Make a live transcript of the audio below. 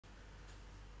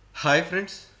Hi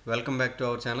friends, welcome back to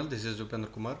our channel. This is Upendra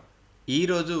Kumar.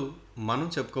 ఈరోజు మనం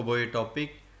చెప్పుకోబోయే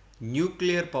topic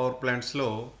nuclear power ప్లాంట్స్లో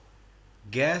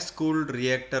gas cooled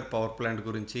reactor power plant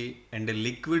గురించి and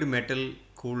liquid metal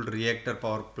cooled reactor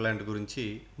power plant గురించి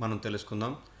మనం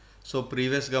తెలుసుకుందాం. So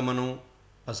ప్రీవియస్గా మనం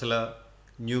అసలు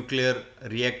న్యూక్లియర్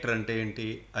రియాక్టర్ అంటే ఏంటి,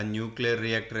 ఆ న్యూక్లియర్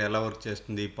రియాక్టర్ ఎలా వర్క్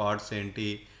చేస్తుంది, పార్ట్స్ ఏంటి,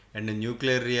 అండ్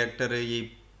న్యూక్లియర్ రియాక్టర్ ఈ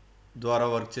ద్వారా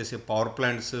వర్క్ చేసే పవర్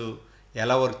ప్లాంట్స్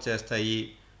ఎలా వర్క్ చేస్తాయి,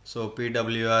 సో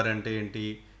పీడబ్ల్యూఆర్ అంటే ఏంటి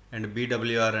అండ్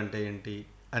బీడబ్ల్యూఆర్ అంటే ఏంటి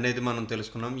అనేది మనం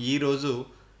తెలుసుకున్నాం. ఈరోజు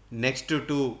next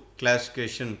two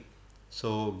classification, so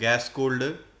gas cooled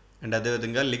and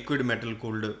అదేవిధంగా liquid metal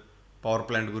cooled power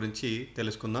plant గురించి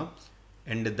తెలుసుకుందాం.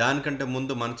 అండ్ దానికంటే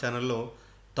ముందు మన ఛానల్లో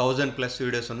 1000+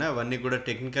 వీడియోస్ ఉన్నాయి. అవన్నీ కూడా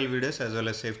technical videos as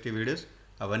well as safety videos.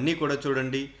 అవన్నీ కూడా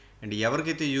చూడండి. అండ్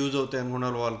ఎవరికైతే యూజ్ అవుతాయి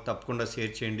అనుకున్నారో వాళ్ళకి తప్పకుండా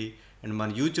షేర్ చేయండి. అండ్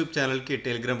మన యూట్యూబ్ ఛానల్కి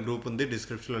టెలిగ్రామ్ గ్రూప్ ఉంది,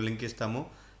 డిస్క్రిప్షన్లో లింక్ ఇస్తాము.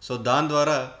 సో దాని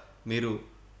ద్వారా మీరు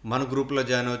మన గ్రూప్లో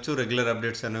జాయిన్ అవ్వచ్చు, రెగ్యులర్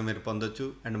అప్డేట్స్ అనేవి మీరు పొందొచ్చు.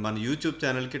 అండ్ మన యూట్యూబ్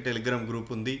ఛానల్కి టెలిగ్రామ్ గ్రూప్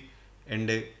ఉంది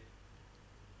అండ్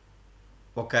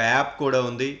ఒక యాప్ కూడా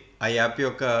ఉంది. ఆ యాప్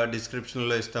యొక్క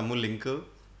డిస్క్రిప్షన్లో ఇస్తాము లింక్.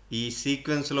 ఈ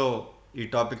సీక్వెన్స్లో ఈ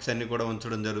టాపిక్స్ అన్నీ కూడా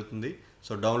ఉంచడం జరుగుతుంది.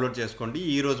 సో డౌన్లోడ్ చేసుకోండి.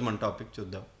 ఈరోజు మన టాపిక్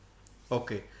చూద్దాం.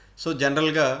 ఓకే, సో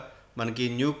జనరల్గా మనకి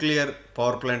న్యూక్లియర్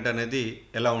పవర్ ప్లాంట్ అనేది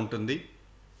ఎలా ఉంటుంది.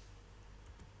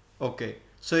 ఓకే,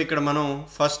 సో ఇక్కడ మనం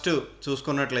ఫస్ట్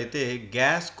చూసుకున్నట్లయితే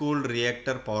gas cooled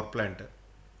reactor power plant.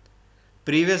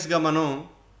 ప్రీవియస్గా మనం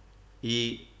ఈ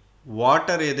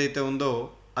వాటర్ ఏదైతే ఉందో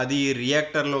అది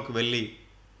రియాక్టర్లోకి వెళ్ళి,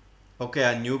 ఓకే,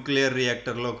 ఆ న్యూక్లియర్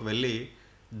రియాక్టర్లోకి వెళ్ళి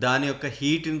దాని యొక్క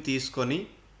హీట్ని తీసుకొని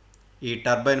ఈ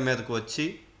టర్బైన్ మీదకు వచ్చి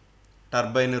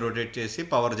టర్బైన్ రొటేట్ చేసి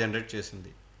పవర్ జనరేట్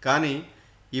చేసింది. కానీ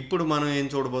ఇప్పుడు మనం ఏం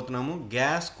చూడబోతున్నాము,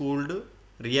 gas cooled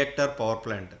reactor power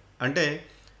plant. అంటే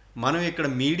మనం ఇక్కడ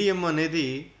మీడియం అనేది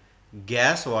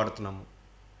గ్యాస్ వాడుతున్నాము.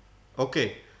 ఓకే,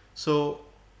 సో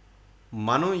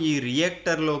మనం ఈ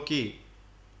రియాక్టర్లోకి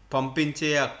పంపించే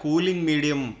ఆ కూలింగ్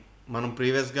మీడియం మనం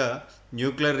ప్రీవియస్గా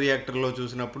న్యూక్లియర్ రియాక్టర్లో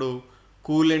చూసినప్పుడు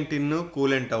కూలెంట్ ఇన్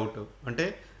కూలెంట్ అవుట్, అంటే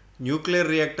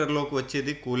న్యూక్లియర్ రియాక్టర్లోకి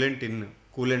వచ్చేది కూలెంట్ ఇన్,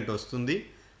 కూలెంట్ వస్తుంది,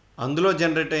 అందులో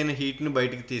జనరేట్ అయిన హీట్ని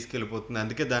బయటికి తీసుకెళ్ళిపోతుంది.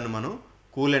 అందుకే దాన్ని మనం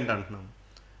కూలెంట్ అంటున్నాం.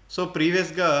 సో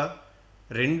ప్రీవియస్గా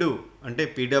రెండు, అంటే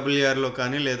పీడబ్ల్యూఆర్లో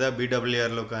కానీ లేదా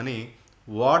బీడబ్ల్యూఆర్లో కానీ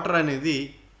వాటర్ అనేది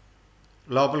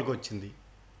లోపలికి వచ్చింది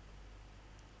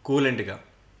కూలెంట్గా.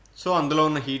 సో అందులో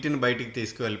ఉన్న హీట్ని బయటికి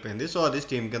తీసుకువెళ్ళిపోయింది. సో అది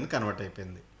స్టీమ్ కింద కన్వర్ట్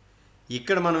అయిపోయింది.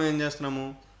 ఇక్కడ మనం ఏం చేస్తున్నాము,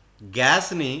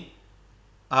 గ్యాస్ని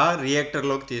ఆ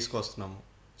రియాక్టర్లోకి తీసుకొస్తున్నాము.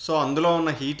 సో అందులో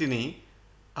ఉన్న హీట్ని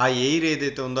ఆ ఎయిర్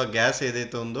ఏదైతే ఉందో, ఆ గ్యాస్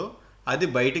ఏదైతే ఉందో అది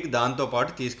బయటికి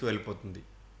దాంతోపాటు తీసుకువెళ్ళిపోతుంది.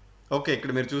 ఓకే,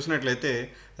 ఇక్కడ మీరు చూసినట్లయితే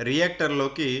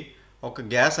రియాక్టర్లోకి ఒక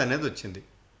గ్యాస్ అనేది వచ్చింది.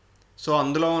 సో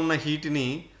అందులో ఉన్న హీట్ని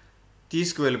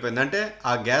తీసుకువెళ్ళిపోయింది, అంటే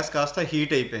ఆ గ్యాస్ కాస్త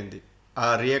హీట్ అయిపోయింది, ఆ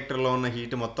రియాక్టర్లో ఉన్న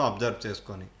హీట్ మొత్తం అబ్జర్వ్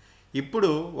చేసుకొని. ఇప్పుడు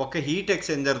ఒక హీట్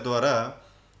ఎక్స్చేంజర్ ద్వారా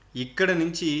ఇక్కడ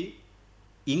నుంచి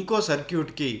ఇంకో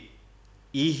సర్క్యూట్కి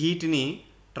ఈ హీట్ని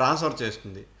ట్రాన్స్ఫర్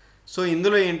చేస్తుంది. సో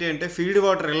ఇందులో ఏంటి అంటే ఫీడ్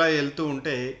వాటర్ ఇలా వెళ్తూ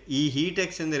ఉంటే ఈ హీట్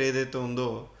ఎక్స్చేంజర్ ఏదైతే ఉందో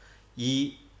ఈ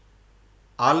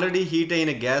ఆల్రెడీ హీట్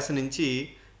అయిన గ్యాస్ నుంచి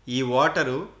ఈ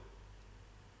వాటరు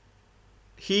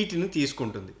హీట్ని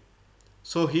తీసుకుంటుంది.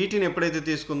 సో హీట్ని ఎప్పుడైతే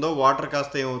తీసుకుందో వాటర్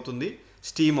కాస్త ఏమవుతుంది,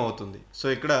 స్టీమ్ అవుతుంది. సో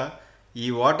ఇక్కడ ఈ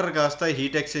వాటర్ కాస్త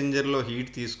హీట్ ఎక్స్చేంజర్లో హీట్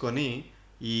తీసుకొని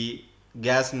ఈ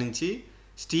గ్యాస్ నుంచి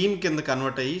స్టీమ్ కింద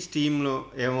కన్వర్ట్ అయ్యి స్టీమ్లో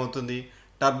ఏమవుతుంది,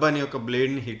 టర్బైన్ యొక్క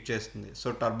బ్లేడ్ని హిట్ చేస్తుంది. సో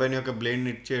టర్బైన్ యొక్క బ్లేడ్ని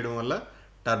హిట్ చేయడం వల్ల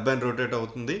టర్బైన్ రొటేట్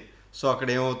అవుతుంది. సో అక్కడ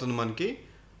ఏమవుతుంది, మనకి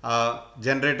ఆ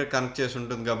జనరేటర్ కనెక్ట్ చేసి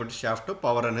ఉంటుంది కాబట్టి షాఫ్ట్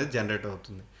పవర్ అనేది జనరేట్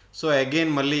అవుతుంది. సో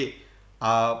అగైన్ మళ్ళీ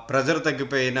ఆ ప్రెజర్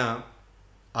తగ్గిపోయిన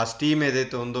ఆ స్టీమ్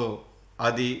ఏదైతే ఉందో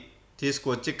అది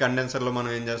తీసుకువచ్చి కండెన్సర్లో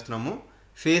మనం ఏం చేస్తున్నాము,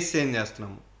 ఫేజ్ చేంజ్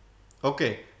చేస్తున్నాము. ఓకే,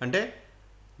 అంటే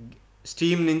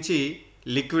స్టీమ్ నుంచి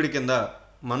లిక్విడ్ కింద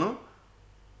మనం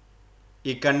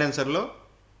ఈ కండెన్సర్లో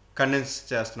కండెన్స్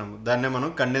చేస్తున్నాము, దాన్నే మనం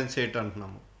కండెన్సేట్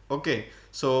అంటున్నాము. ఓకే,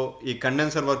 సో ఈ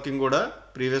కండెన్సర్ వర్కింగ్ కూడా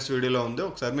ప్రీవియస్ వీడియోలో ఉంది,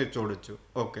 ఒకసారి మీరు చూడొచ్చు.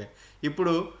 ఓకే,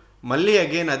 ఇప్పుడు మళ్ళీ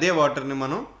అగైన్ అదే వాటర్ని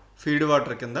మనం ఫీడ్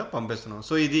వాటర్ కింద పంపిస్తున్నాం.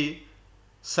 సో ఇది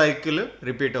సైకిల్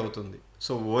రిపీట్ అవుతుంది.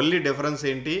 సో ఓన్లీ డిఫరెన్స్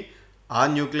ఏంటి, ఆ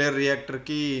న్యూక్లియర్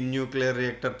రియాక్టర్కి ఈ న్యూక్లియర్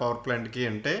రియాక్టర్ పవర్ ప్లాంట్కి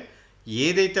అంటే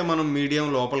ఏదైతే మనం మీడియం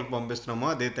లోపలికి పంపిస్తున్నామో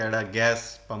అదే తేడా, గ్యాస్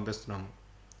పంపిస్తున్నాము.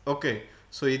 ఓకే,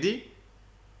 సో ఇది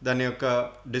దాని యొక్క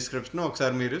డిస్క్రిప్షన్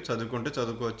ఒకసారి మీరు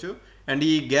చదువుకోవచ్చు. అండ్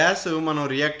ఈ గ్యాస్ మనం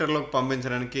రియాక్టర్లోకి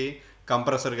పంపించడానికి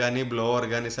కంప్రెసర్ కానీ బ్లోవర్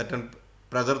కానీ సర్టన్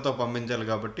ప్రెజర్తో పంపించాలి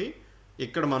కాబట్టి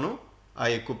ఇక్కడ మనం ఆ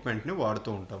ఎక్విప్మెంట్ని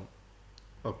వాడుతూ ఉంటాం.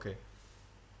 Okay,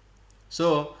 so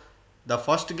the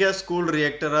first gas cooled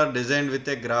reactor are designed with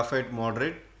a graphite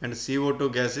moderate and CO2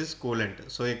 gas is coolant.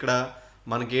 So ఇక్కడ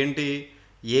మనకేంటి,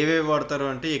 ఏవేవి వాడతారు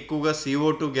అంటే ఎక్కువగా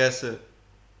CO2 గ్యాస్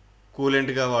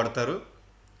కూలెంట్గా వాడతారు.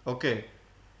 Okay,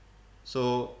 so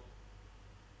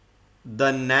the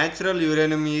natural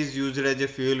uranium is used as a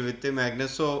fuel with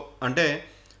మ్యాగ్నెస్. So అంటే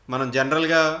మనం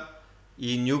జనరల్గా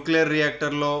ఈ న్యూక్లియర్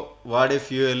రియాక్టర్లో వాడే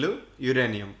fuel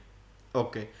uranium.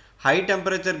 Okay, high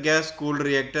temperature gas cooled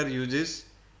reactor uses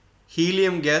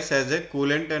helium gas as a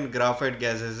coolant and graphite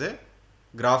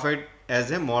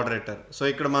as a moderator. So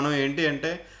ఇక్కడ మనం ఏంటి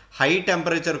అంటే high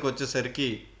టెంపరేచర్కి వచ్చేసరికి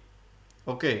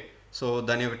ఓకే, సో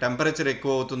దాని యొక్క టెంపరేచర్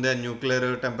ఎక్కువ అవుతుంది, ఆ న్యూక్లియర్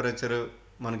టెంపరేచర్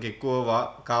మనకి ఎక్కువ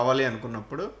కావాలి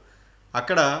అనుకున్నప్పుడు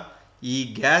అక్కడ ఈ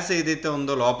గ్యాస్ ఏదైతే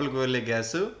ఉందో లోపలికి వెళ్ళే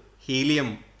గ్యాస్ హీలియం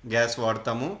గ్యాస్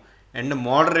వాడతాము. అండ్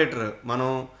మోడరేటర్ మనం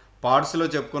పార్ట్స్లో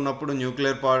చెప్పుకున్నప్పుడు,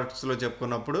 న్యూక్లియర్ పార్ట్స్లో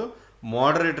చెప్పుకున్నప్పుడు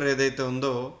మోడరేటర్ ఏదైతే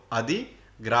ఉందో అది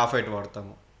గ్రాఫైట్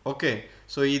వాడతాము. ఓకే,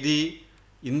 సో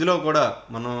ఇందులో కూడా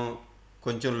మనం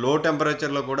కొంచెం లో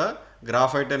టెంపరేచర్లో కూడా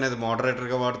గ్రాఫైట్ అనేది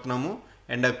మోడరేటర్గా వాడుతున్నాము.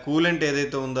 అండ్ ఆ కూలెంట్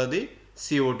ఏదైతే ఉందో అది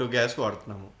CO2 గ్యాస్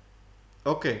వాడుతున్నాము.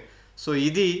 ఓకే, సో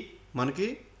ఇది మనకి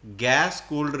gas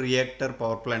cooled reactor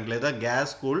power plant లేదా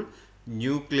gas cooled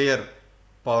nuclear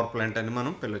power plant అని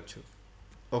మనం పిలవచ్చు.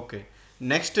 ఓకే,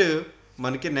 నెక్స్ట్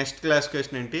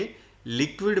క్లాసిఫికేషన్ ఏంటి,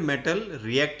 liquid metal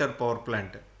reactor power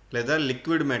plant లేదా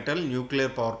liquid metal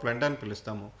nuclear power plant అని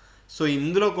పిలుస్తాము. సో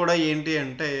ఇందులో కూడా ఏంటి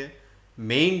అంటే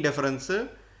మెయిన్ డిఫరెన్స్,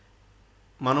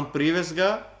 మనం ప్రీవియస్గా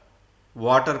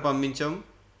వాటర్ పంపించాం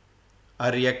ఆ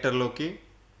రియాక్టర్లోకి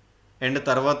అండ్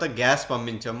తర్వాత గ్యాస్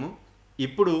పంపించాము,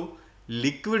 ఇప్పుడు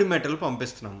లిక్విడ్ మెటల్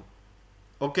పంపిస్తున్నాము.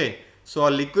 ఓకే, సో ఆ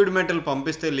లిక్విడ్ మెటల్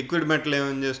పంపిస్తే లిక్విడ్ మెటల్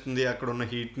ఏమేం చేస్తుంది, అక్కడ ఉన్న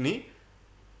హీట్ని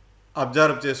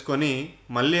అబ్జర్వ్ చేసుకొని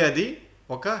మళ్ళీ అది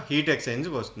ఒక హీట్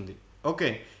ఎక్స్చేంజ్కి వస్తుంది. ఓకే,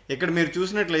 ఇక్కడ మీరు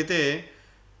చూసినట్లయితే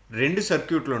 2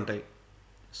 సర్క్యూట్లు ఉంటాయి.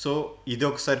 సో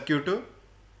ఇదొక సర్క్యూటు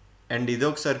అండ్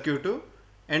ఇదొక సర్క్యూటు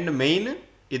అండ్ మెయిన్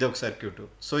ఇదొక సర్క్యూటు.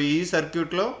 సో ఈ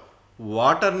సర్క్యూట్లో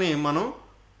వాటర్ని మనం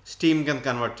స్టీమ్ కింద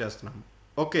కన్వర్ట్ చేస్తున్నాం.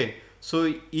 ఓకే, సో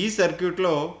ఈ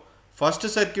సర్క్యూట్లో ఫస్ట్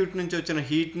సర్క్యూట్ నుంచి వచ్చిన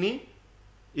హీట్ని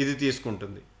ఇది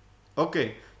తీసుకుంటుంది. ఓకే,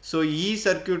 సో ఈ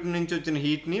సర్క్యూట్ నుంచి వచ్చిన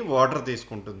హీట్ని వాటర్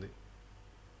తీసుకుంటుంది.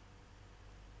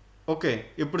 ఓకే,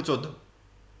 ఇప్పుడు చూద్దాం.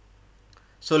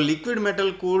 So liquid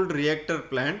metal cooled reactor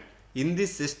plant in the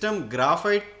system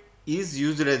graphite is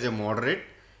used as a moderate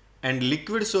and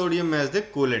liquid sodium as the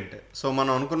coolant. So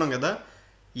మనం అనుకున్నాం కదా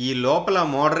ఈ లోపల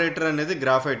మోడరేటర్ అనేది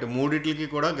గ్రాఫైట్, మూడిట్లకి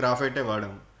కూడా గ్రాఫైటే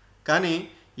వాడాము. కానీ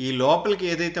ఈ లోపలికి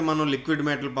ఏదైతే మనం లిక్విడ్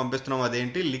మెటల్ పంపిస్తున్నామో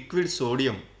అదేంటి, liquid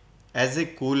sodium as a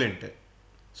coolant.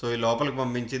 So ఈ లోపలికి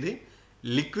పంపించేది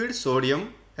liquid sodium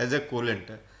as a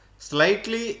coolant.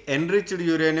 Slightly enriched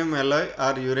uranium alloy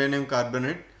are uranium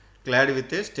carbonate Claude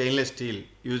with a stainless steel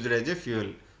used as a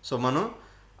fuel. So మనం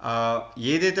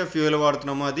ఏదైతే ఫ్యూయల్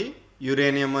వాడుతున్నామో అది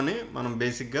uranium అని మనం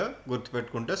బేసిక్గా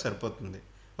గుర్తుపెట్టుకుంటే సరిపోతుంది.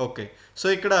 ఓకే, సో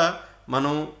ఇక్కడ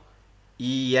మనం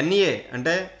ఈ Na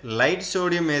అంటే లైట్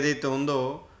సోడియం ఏదైతే ఉందో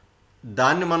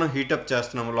దాన్ని మనం హీటప్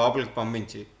చేస్తున్నాము లోపలికి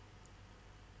పంపించి.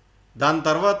 దాని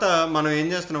తర్వాత మనం ఏం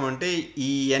చేస్తున్నామంటే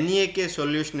ఈ NaK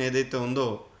సొల్యూషన్ ఏదైతే ఉందో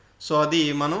సో అది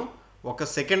మనం ఒక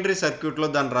సెకండరీ సర్క్యూట్లో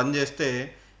దాన్ని రన్ చేస్తే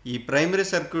ఈ ప్రైమరీ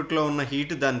సర్క్యూట్లో ఉన్న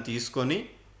హీట్ దాన్ని తీసుకొని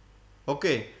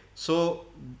ఓకే, సో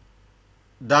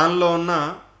దానిలో ఉన్న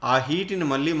ఆ హీట్ని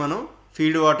మళ్ళీ మనం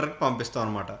ఫీడ్ వాటర్కి పంపిస్తాం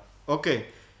అనమాట. Okay,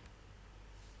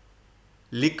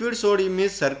 liquid sodium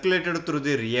is circulated through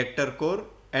the reactor core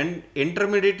and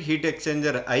intermediate heat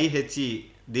exchanger IHE,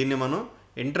 దీన్ని మనం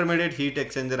intermediate heat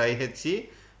exchanger IHE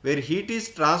wear heat is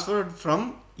transferred from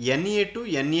Na to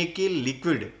NaK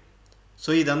liquid. So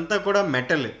ఇదంతా కూడా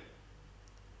మెటల్,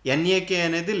 NaK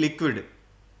అనేది liquid.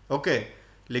 Okay,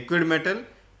 liquid metal.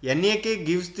 NaK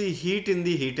gives the heat in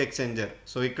the heat exchanger.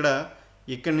 So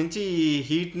ఇక్కడ నుంచి ఈ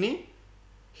హీట్ని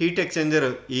heat exchanger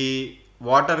ఈ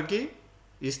వాటర్కి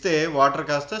ఇస్తే water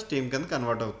కాస్త స్టీమ్ కింద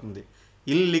కన్వర్ట్ అవుతుంది.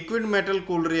 In liquid metal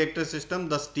cool reactor system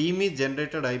the steam is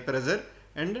generated high pressure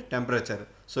and temperature.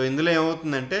 So ఇందులో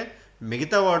ఏమవుతుందంటే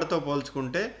మిగతా వాటితో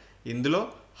పోల్చుకుంటే ఇందులో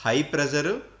హై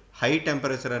ప్రెషర్ హై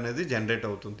టెంపరేచర్ అనేది జనరేట్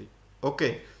అవుతుంది. ఓకే,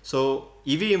 సో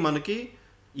ఇవి మనకి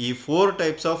ఈ 4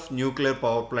 types of nuclear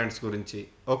power plants గురించి.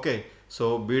 Okay, so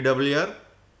BWR,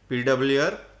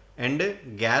 PWR and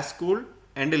gas cooled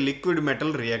and liquid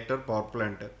metal reactor power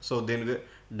plant. So దీనికి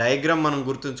డయాగ్రామ్ మనం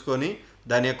గుర్తుంచుకొని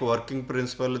దాని యొక్క వర్కింగ్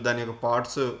ప్రిన్సిపల్, దాని యొక్క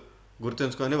పార్ట్స్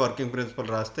గుర్తుంచుకొని వర్కింగ్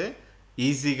ప్రిన్సిపల్ రాస్తే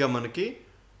ఈజీగా మనకి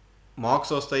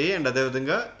మార్క్స్ వస్తాయి అండ్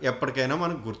అదేవిధంగా ఎప్పటికైనా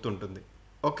మనకు గుర్తుంటుంది.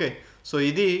 ఓకే, సో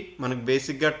ఇది మనకు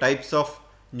బేసిక్గా types of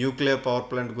nuclear power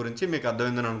plant గురించి మీకు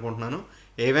అర్థమైందని అనుకుంటున్నాను.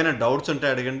 ఏవైనా డౌట్స్ ఉంటే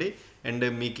అడగండి అండ్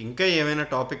మీకు ఇంకా ఏమైనా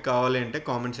టాపిక్ కావాలి అంటే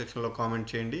కామెంట్ సెక్షన్లో కామెంట్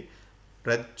చేయండి.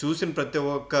 చూసిన ప్రతి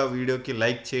ఒక్క వీడియోకి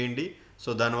లైక్ చేయండి.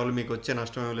 సో దానివల్ల మీకు వచ్చే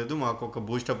నష్టం ఏం లేదు, మాకు ఒక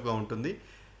బూస్టప్గా ఉంటుంది.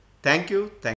 Thank you.